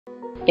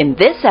In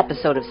this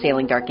episode of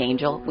Sailing Dark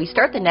Angel, we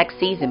start the next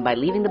season by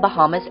leaving the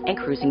Bahamas and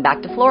cruising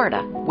back to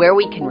Florida, where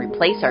we can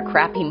replace our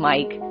crappy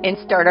mic and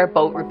start our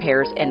boat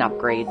repairs and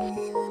upgrades.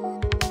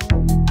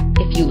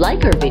 If you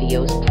like our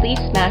videos, please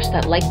smash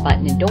that like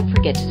button and don't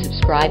forget to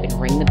subscribe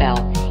and ring the bell.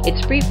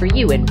 It's free for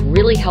you and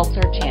really helps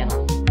our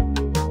channel.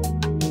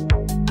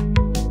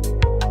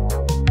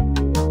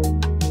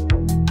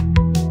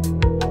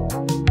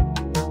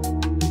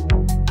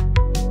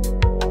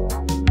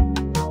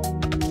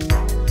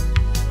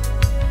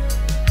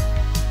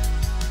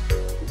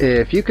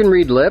 If you can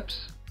read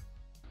lips,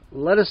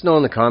 let us know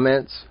in the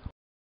comments.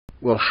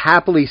 We'll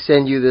happily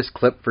send you this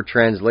clip for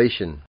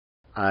translation.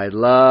 I'd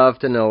love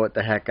to know what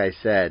the heck I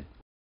said.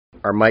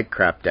 Our mic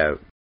crapped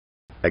out.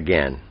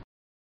 Again.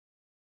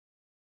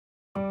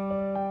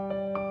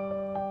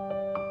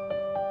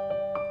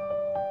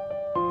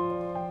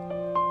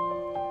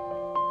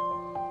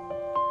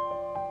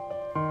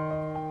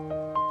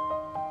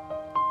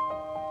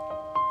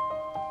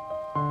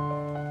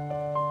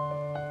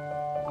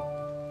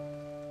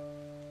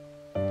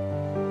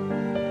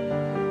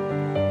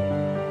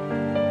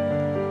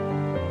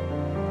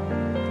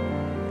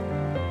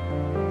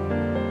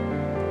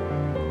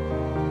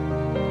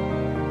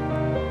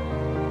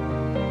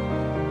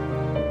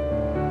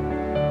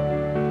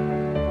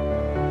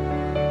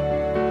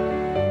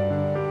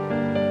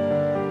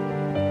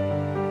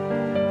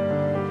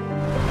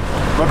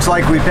 Looks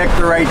like we picked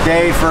the right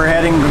day for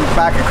heading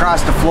back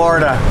across to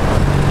Florida.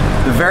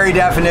 The very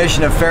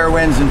definition of fair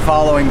winds and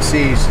following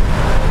seas.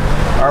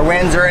 Our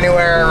winds are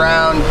anywhere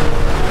around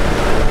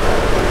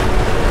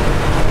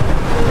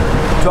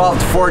 12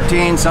 to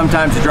 14,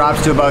 sometimes it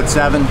drops to about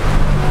 7.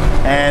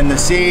 And the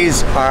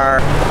seas are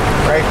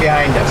right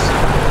behind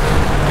us.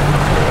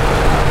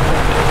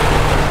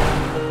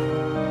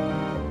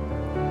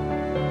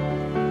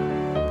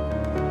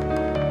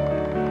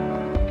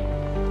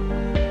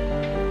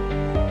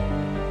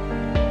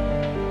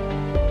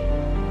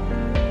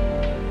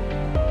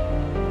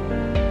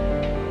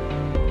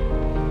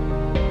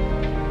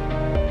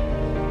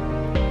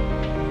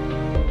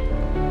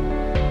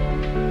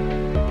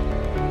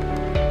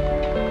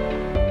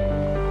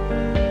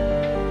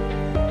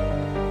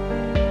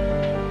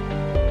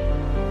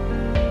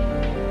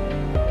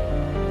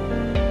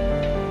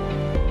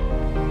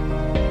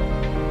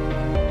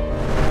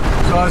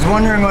 So I was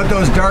wondering what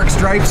those dark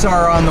stripes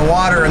are on the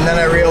water, and then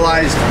I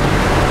realized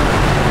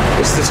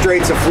it's the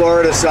Straits of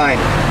Florida sign.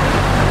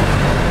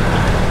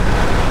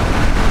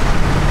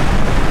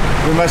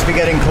 We must be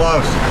getting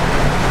close.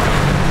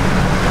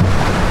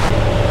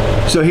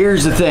 So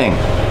here's the thing.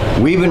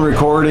 We've been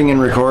recording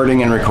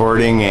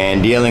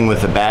and dealing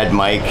with a bad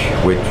mic,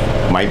 which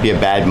might be a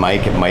bad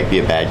mic, it might be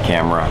a bad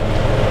camera.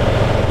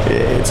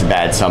 It's a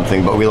bad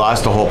something, but we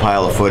lost a whole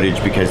pile of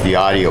footage because the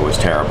audio was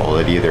terrible.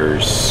 It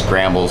either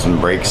scrambles and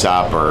breaks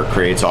up or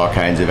creates all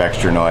kinds of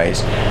extra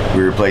noise.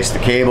 We replaced the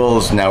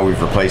cables, now we've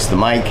replaced the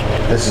mic.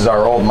 This is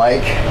our old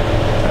mic.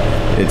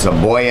 It's a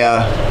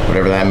Miah,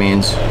 whatever that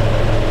means,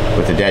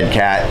 with a dead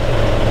cat.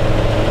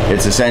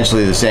 It's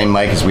essentially the same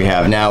mic as we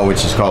have now,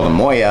 which is called a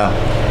Miah.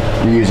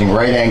 We're using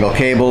right angle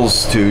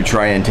cables to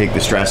try and take the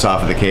stress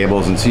off of the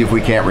cables and see if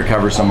we can't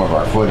recover some of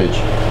our footage,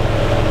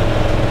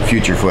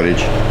 future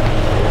footage.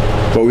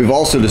 But we've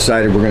also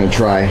decided we're going to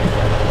try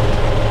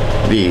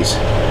these.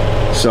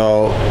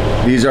 So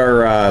these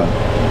are,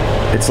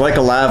 it's like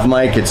a lav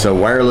mic, it's a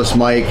wireless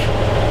mic.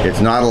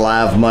 It's not a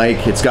lav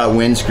mic, it's got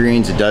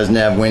windscreens, it doesn't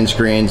have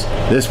windscreens.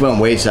 This went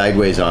way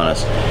sideways on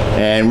us.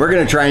 And we're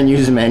going to try and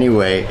use them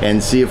anyway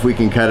and see if we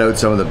can cut out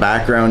some of the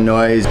background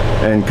noise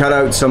and cut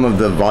out some of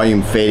the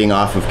volume fading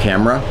off of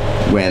camera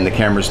when the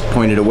camera's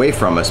pointed away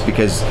from us,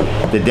 because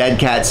the dead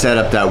cat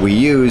setup that we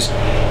use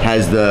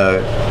has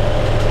the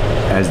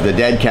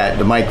dead cat,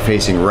 the mic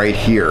facing right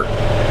here,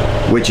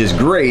 which is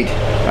great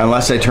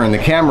unless I turn the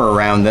camera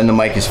around, then the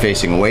mic is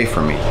facing away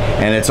from me.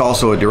 And it's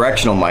also a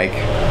directional mic,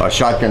 a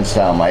shotgun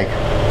style mic,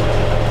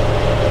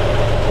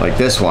 like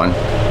this one.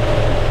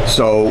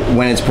 So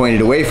when it's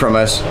pointed away from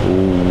us,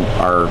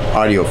 our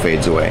audio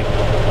fades away.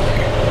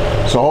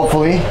 So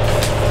hopefully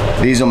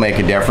these will make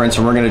a difference,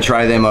 and we're going to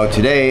try them out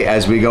today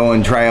as we go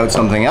and try out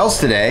something else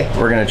today.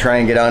 We're going to try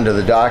and get onto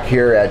the dock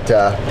here at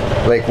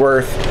Lake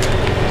Worth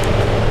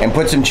and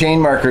put some chain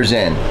markers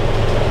in.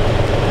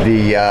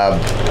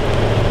 The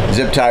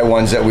zip tie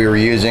ones that we were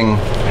using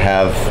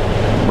have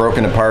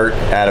broken apart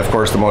at, of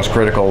course, the most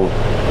critical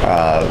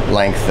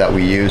length that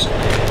we use.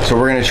 So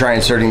we're going to try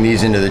inserting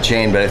these into the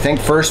chain, but I think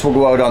first we'll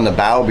go out on the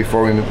bow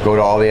before we go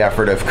to all the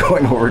effort of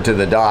going over to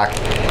the dock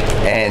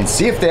and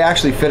see if they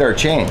actually fit our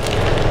chain.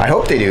 I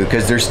hope they do,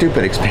 because they're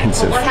stupid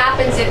expensive. Well, what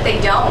happens if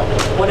they don't?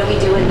 What are we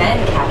doing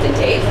then, Captain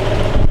Dave?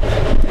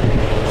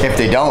 If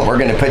they don't, we're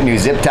going to put new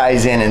zip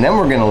ties in and then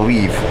we're going to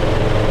leave.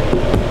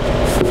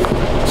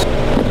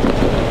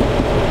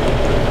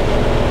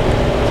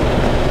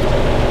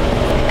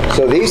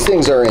 So these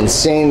things are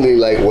insanely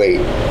lightweight.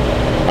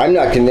 I'm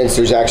not convinced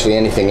there's actually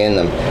anything in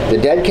them. The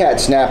dead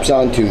cat snaps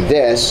onto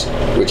this,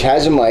 which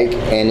has a mic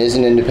and is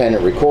an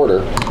independent recorder.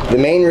 The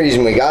main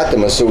reason we got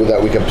them was so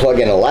that we could plug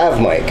in a lav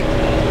mic.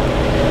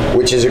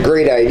 which is a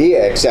great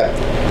idea, except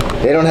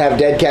they don't have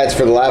dead cats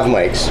for the lav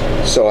mics,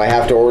 so I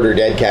have to order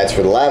dead cats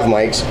for the lav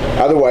mics.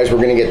 Otherwise, we're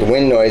going to get the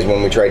wind noise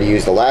when we try to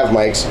use the lav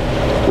mics,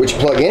 which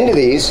plug into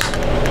these,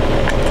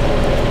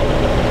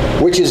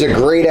 which is a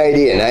great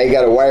idea. Now you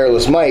got a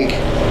wireless mic.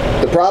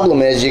 The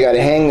problem is you got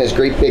to hang this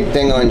great big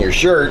thing on your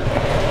shirt,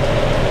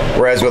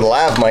 whereas with a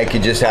lav mic, you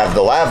just have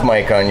the lav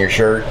mic on your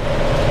shirt,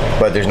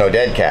 but there's no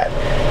dead cat.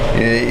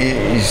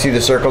 You see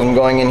the circles I'm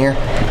going in here?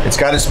 It's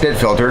got a spit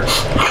filter,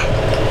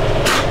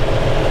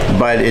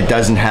 but it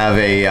doesn't have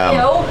a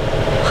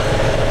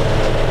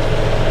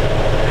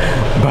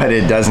but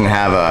it doesn't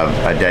have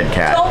a dead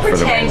cat. Don't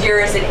pretend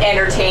you're as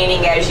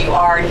entertaining as you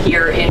are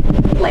here in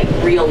like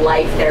real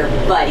life there,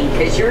 buddy,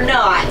 because you're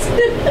not.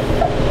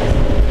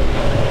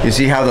 You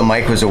see how the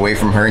mic was away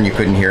from her and you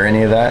couldn't hear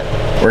any of that?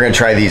 We're gonna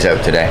try these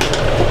out today.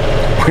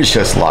 Wish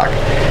us luck.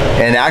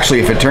 And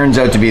actually, if it turns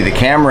out to be the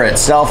camera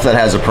itself that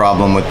has a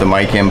problem with the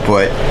mic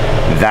input,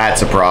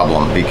 that's a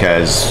problem,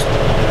 because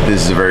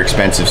this is a very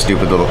expensive,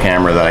 stupid little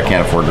camera that I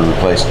can't afford to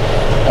replace.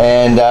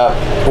 And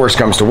worst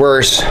comes to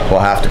worst, we'll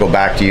have to go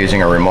back to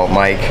using a remote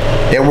mic.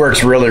 It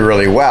works really,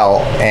 really well,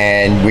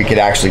 and we could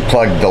actually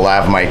plug the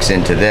lav mics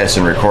into this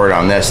and record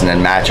on this and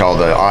then match all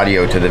the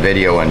audio to the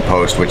video in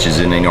post, which is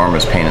an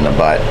enormous pain in the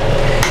butt.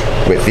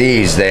 With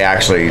these, they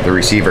actually, the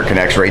receiver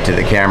connects right to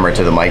the camera,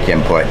 to the mic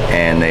input,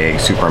 and they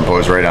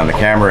superimpose right on the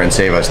camera and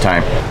save us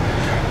time.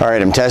 All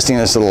right, I'm testing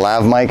this little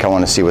lav mic. I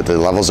want to see what the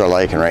levels are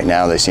like, and right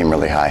now they seem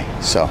really high.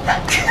 So,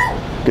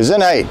 good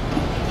night.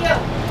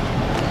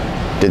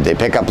 Did they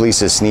pick up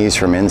Lisa's sneeze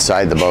from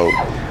inside the boat?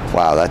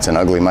 Wow, that's an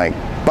ugly mic.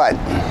 But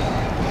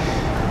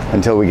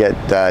until we get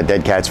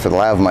dead cats for the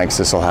lav mics,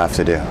 this will have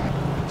to do.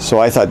 So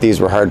I thought these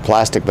were hard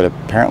plastic, but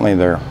apparently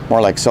they're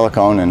more like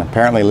silicone, and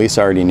apparently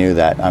Lisa already knew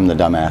that. I'm the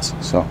dumbass.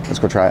 So let's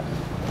go try it.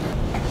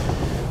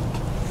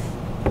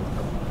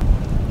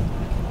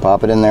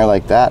 Pop it in there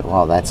like that.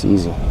 Wow, that's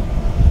easy.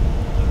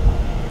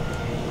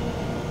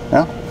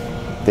 Well,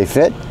 they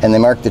fit and they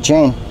mark the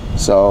chain.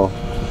 So,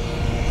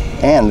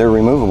 and they're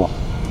removable.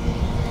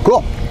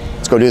 Cool.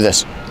 Let's go do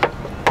this.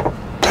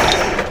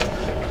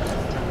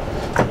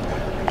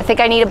 I think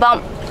I need a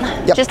bump.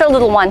 Yep. Just a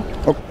little one.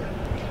 Oh.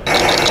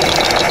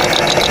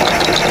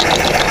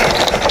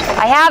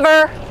 I have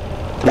her.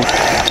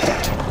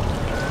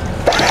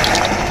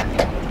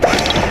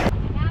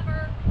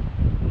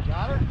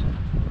 Got her?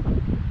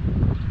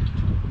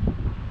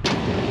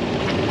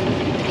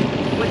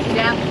 What's the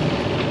depth?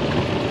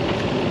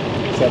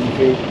 7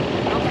 feet.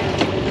 Okay.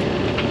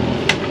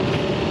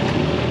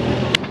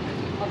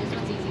 Oh, this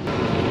one's easy.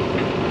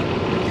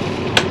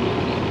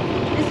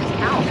 This is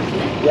cow, isn't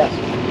it? Yes.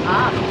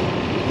 Ah.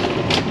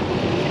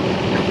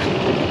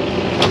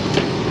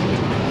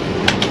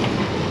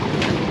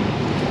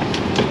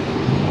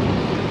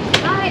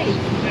 Hi.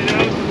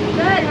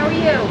 Good, how are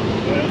you?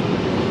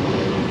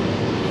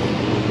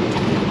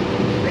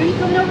 Are you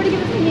coming over to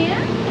give us a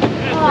hand?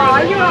 Oh,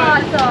 you're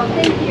awesome.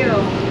 Thank you.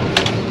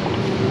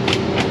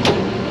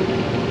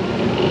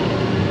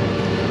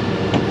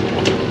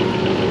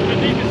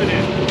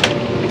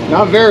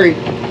 Not very.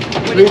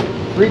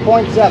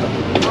 3.7.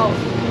 Oh.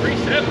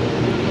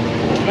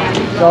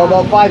 3.7. So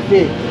about 5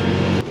 feet.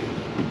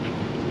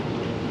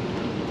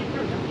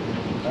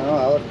 Oh,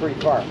 that looks pretty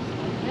far.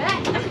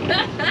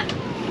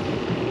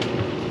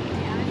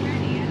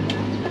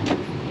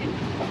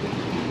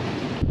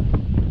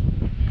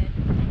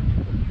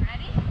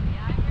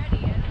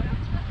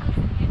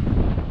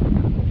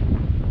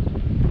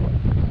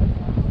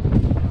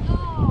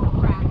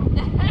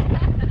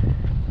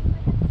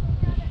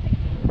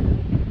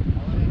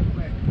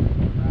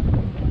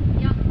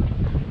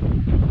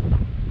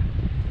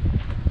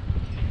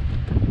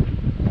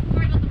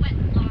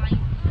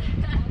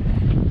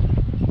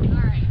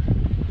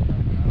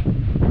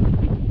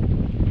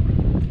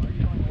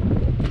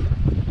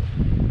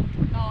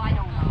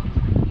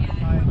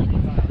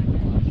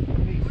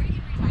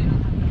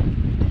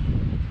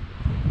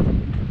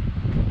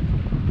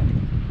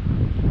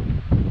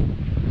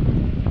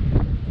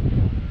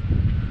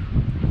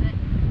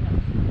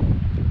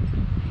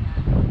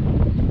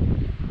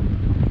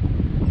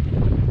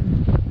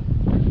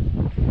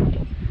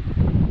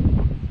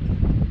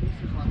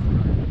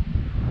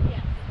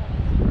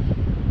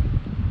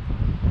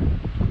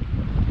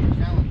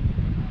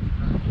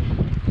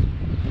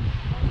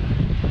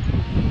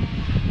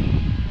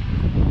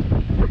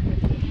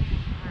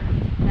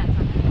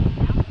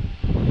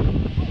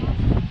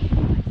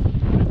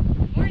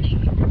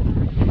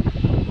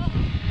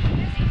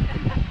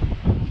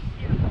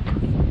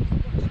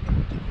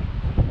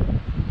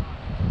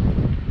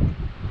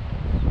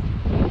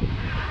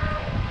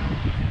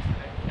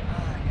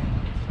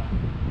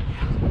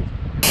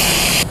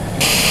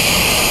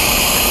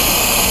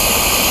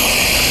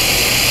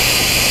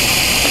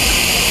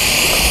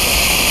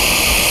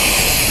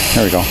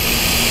 There we go.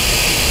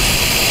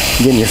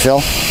 You getting your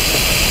fill?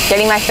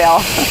 Getting my fill.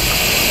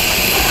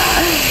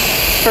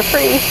 For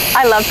free.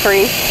 I love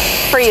free.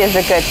 Free is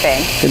a good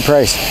thing. Good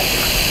price.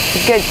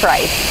 Good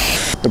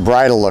price. The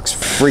bridle looks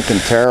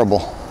freaking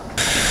terrible.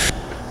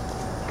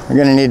 We're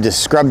gonna need to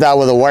scrub that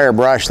with a wire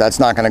brush. That's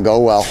not gonna go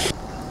well.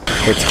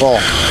 It's full.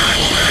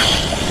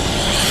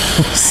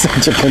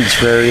 Such a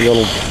contrary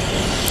little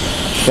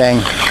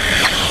thing.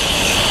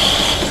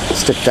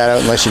 Stick that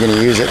out unless you're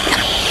gonna use it.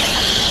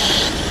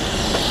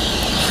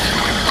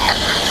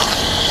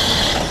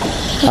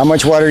 How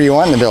much water do you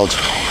want in the bilge?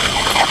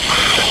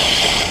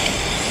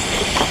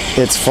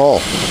 It's full.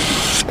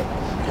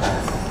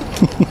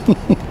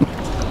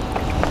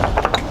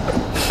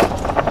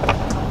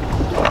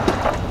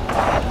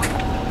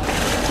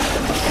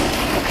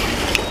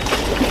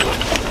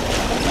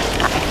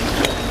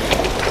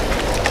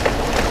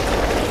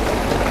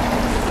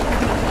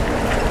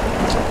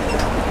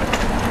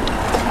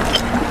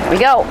 Here we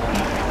go.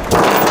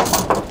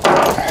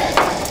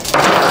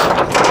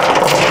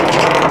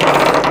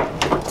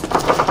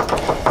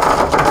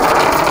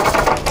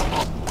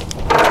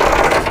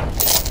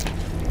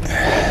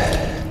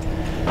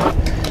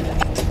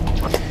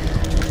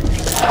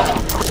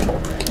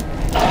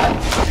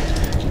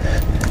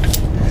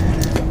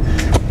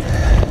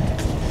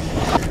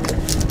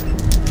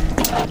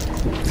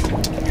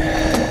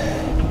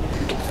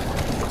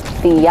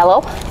 The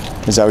yellow.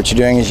 Is that what you're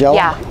doing, is yellow?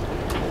 Yeah.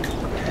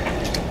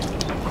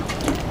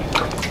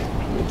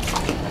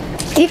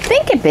 You'd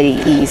think it'd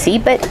be easy,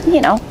 but you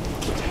know,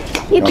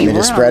 you'd be Want me to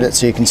wrong. spread it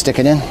so you can stick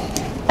it in?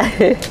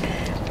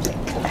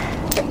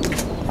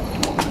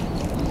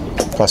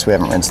 Plus we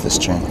haven't rinsed this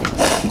chain.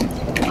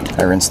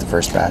 I rinsed the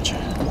first batch.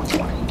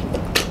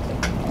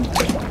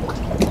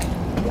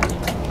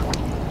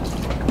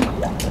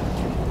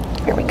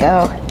 Here we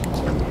go.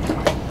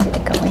 Let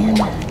it go in.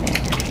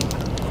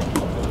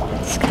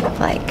 It's kind of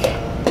like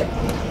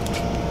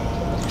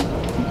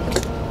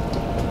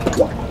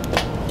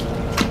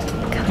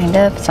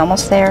it's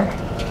almost there.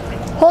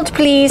 Hold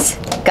please.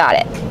 Got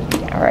it.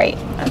 All right,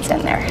 that's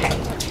in there.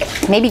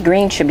 Maybe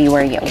green should be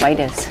where white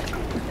is.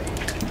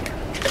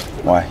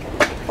 Why?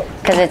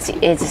 Because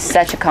it's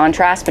such a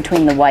contrast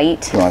between the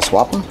white. You want to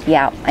swap them?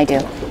 Yeah, I do.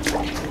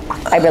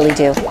 I really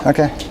do.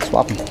 Okay,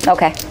 swap them.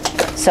 Okay,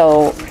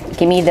 so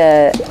give me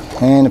the.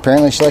 And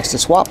apparently she likes to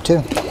swap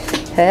too.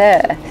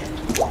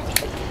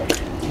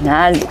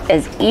 Not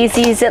as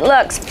easy as it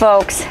looks,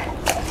 folks.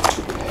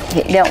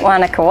 You don't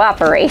want to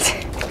cooperate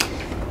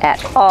at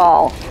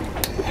all.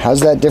 How's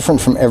that different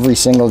from every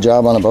single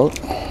job on a boat?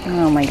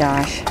 Oh my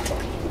gosh.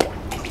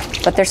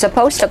 But they're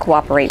supposed to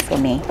cooperate for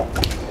me.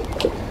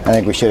 I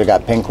think we should have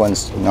got pink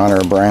ones in honor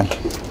of Bran.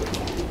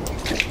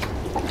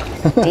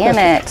 Damn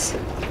it.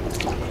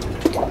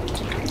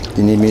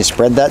 Do you need me to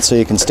spread that so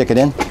you can stick it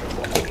in?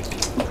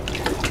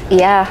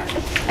 Yeah,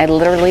 I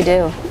literally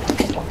do.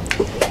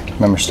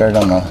 Remember, start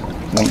on the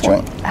link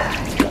joint.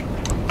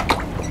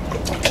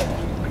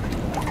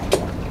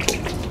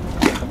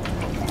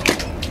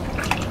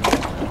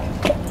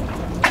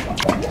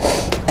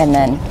 And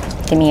then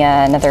give me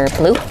another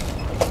blue,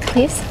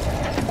 please.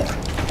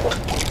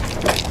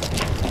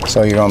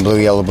 So you're going blue,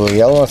 yellow, blue,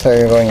 yellow? I thought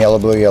you were going yellow,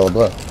 blue, yellow,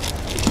 blue.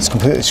 It's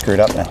completely screwed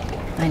up now.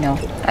 I know.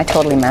 I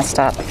totally messed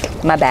up.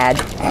 My bad.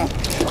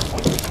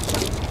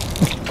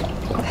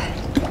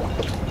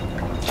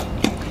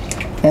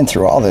 And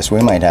through all this,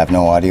 we might have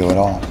no audio at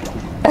all.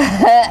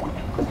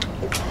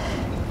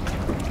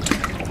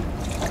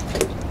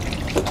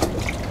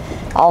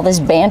 All this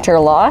banter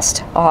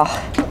lost? Oh,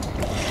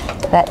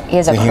 that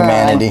is a The crime.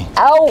 humanity.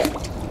 Ow!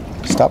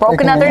 Stop Broke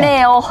breaking another your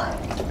nail. nail.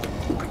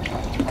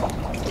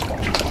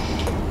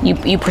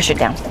 You push it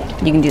down.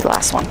 You can do the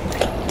last one.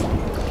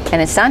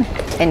 And it's done.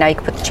 And now you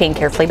can put the chain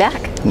carefully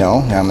back.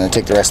 No, now I'm going to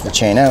take the rest of the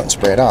chain out and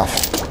spray it off.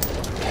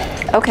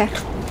 Okay.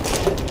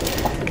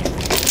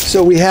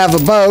 So we have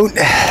about,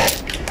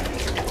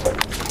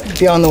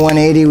 beyond the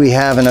 180, we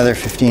have another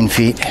 15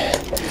 feet,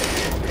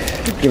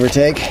 give or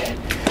take.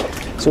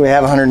 So we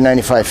have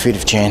 195 feet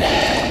of chain.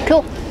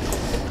 Cool.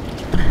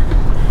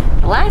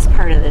 The last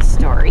part of this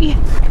story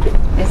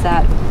is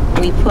that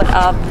we put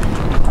up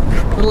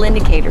little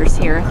indicators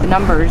here, the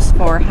numbers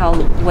for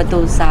what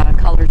those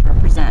colors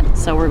represent.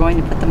 So we're going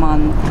to put them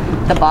on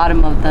the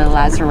bottom of the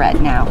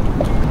lazarette now.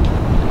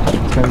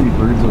 There's gotta be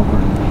birds over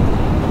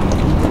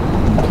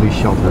in the police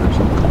shelter or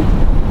something.